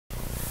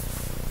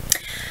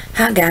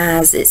Hi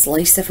guys, it's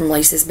Lisa from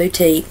Lisa's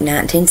Boutique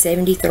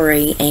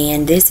 1973,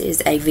 and this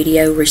is a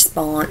video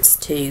response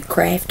to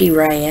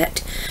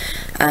CraftyRat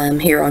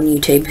here on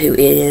YouTube, who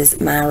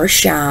is Myra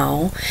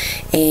Shaw,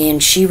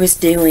 and she was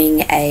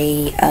doing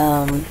a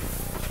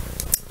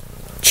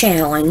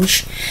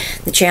challenge.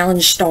 The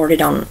challenge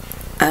started on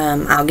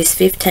August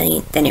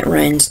 15th and it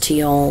runs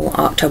till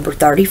October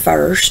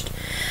 31st.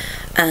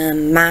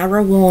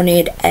 Myra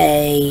wanted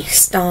a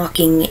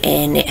stocking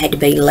and it had to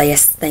be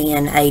less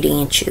than 8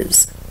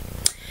 inches.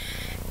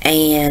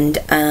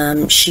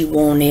 And she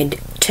wanted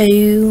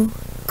 2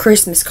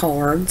 Christmas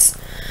cards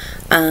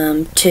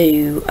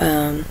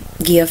to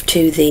give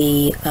to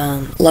the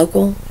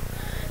local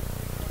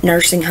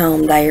nursing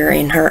home there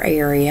in her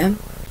area.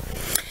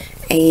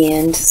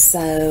 And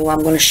so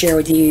I'm going to share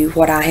with you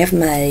what I have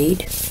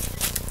made.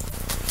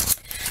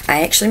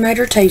 I actually made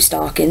her 2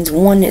 stockings,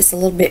 one that's a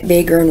little bit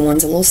bigger and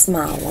one's a little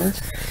smaller,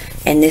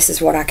 and this is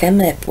what I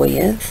come up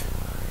with.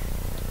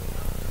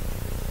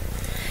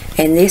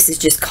 And this is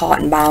just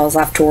cotton balls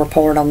I've tore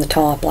apart on the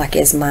top like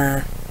as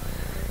my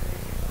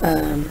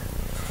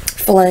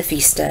fluffy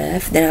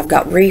stuff. Then I've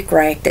got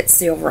rickrack that's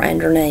silver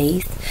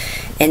underneath,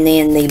 and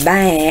then the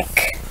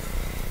back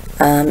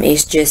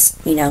is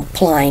just, you know,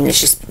 plain. It's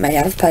just made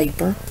out of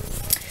paper.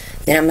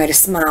 Then I made a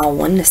small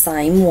one the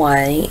same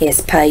way.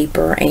 It's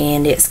paper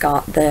and it's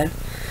got the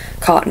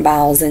cotton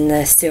balls and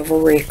the silver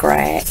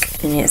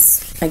rickrack, and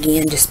it's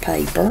again just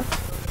paper.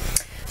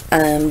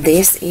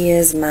 This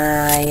is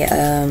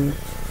my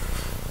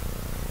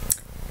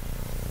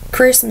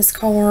Christmas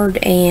card,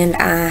 and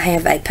I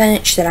have a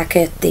punch that I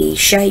cut the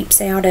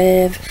shapes out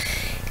of,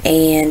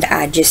 and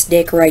I just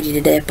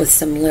decorated it up with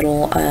some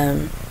little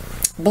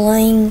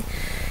bling,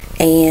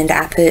 and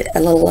I put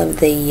a little of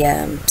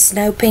the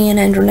snow pin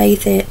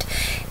underneath it,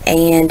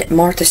 and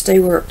Martha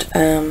Stewart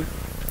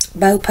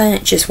bow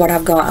punch is what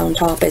I've got on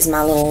top as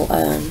my little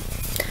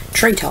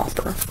tree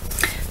topper.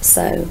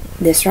 So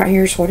this right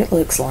here is what it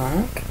looks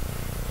like.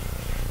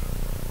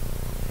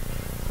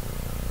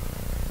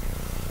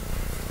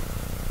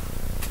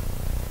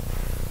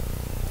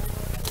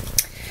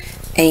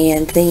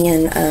 And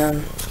then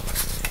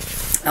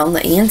on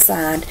the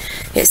inside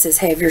it says,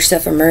 "Have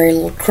yourself a merry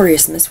little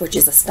Christmas," which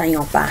is a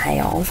stamp I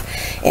have.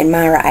 And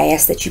Myra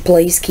asked that you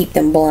please keep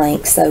them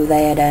blank so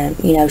that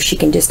you know, she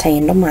can just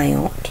hand them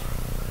out.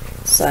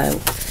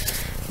 So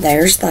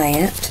there's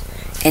that.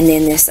 And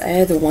then this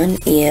other one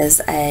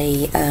is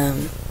a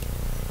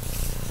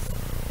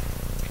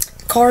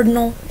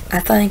cardinal, I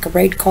think, a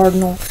red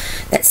cardinal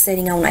that's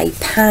sitting on a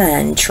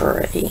pine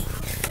tree.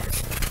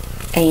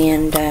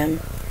 And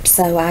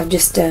so I've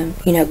just, you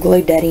know,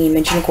 glued that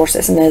image. And of course,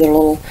 that's another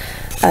little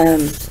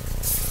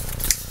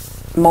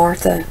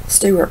Martha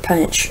Stewart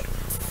punch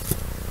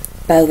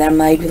bow that I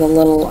made with a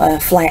little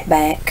flat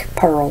back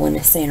pearl in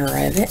the center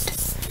of it.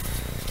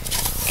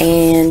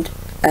 And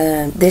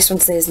this one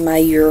says,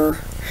 "May your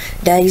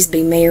days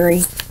be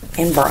merry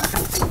and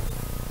bright."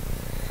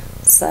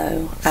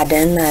 So I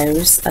done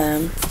those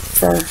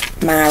for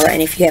Myra,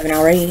 and if you haven't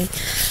already,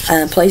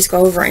 please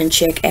go over and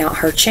check out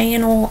her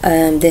channel.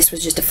 This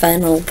was just a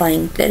fun little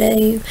thing to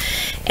do.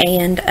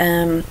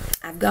 And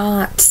I've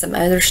got some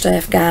other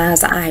stuff,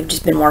 guys. I have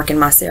just been working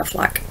myself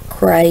like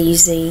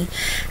crazy.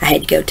 I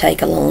had to go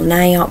take a little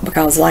nap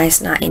because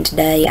last night and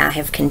today I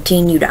have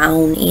continued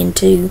on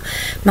into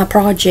my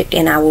project,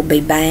 and I will be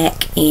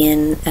back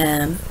in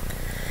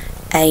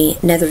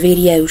another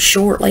video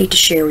shortly to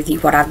share with you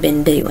what I've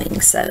been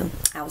doing. So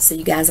I will see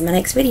you guys in my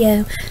next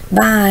video.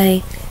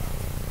 Bye.